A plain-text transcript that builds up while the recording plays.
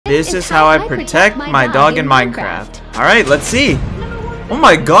This is how I protect my dog in Minecraft. Alright, let's see. Oh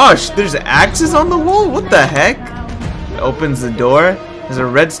my gosh, there's axes on the wall? What the heck? It opens the door. There's a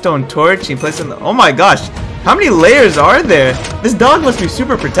redstone torch. You place it in the... Oh my gosh. How many layers are there? This dog must be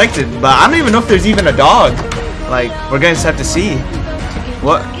super protected, but I don't even know if there's even a dog. Like, we're gonna just have to see.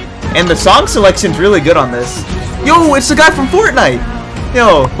 What? And the song selection's really good on this. Yo, it's the guy from Fortnite.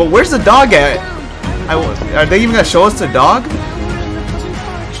 Yo, but where's the dog at? Are they even gonna show us the dog?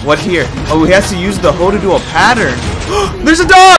 What here? Oh, he has to use the hoe to do a pattern. There's a dog!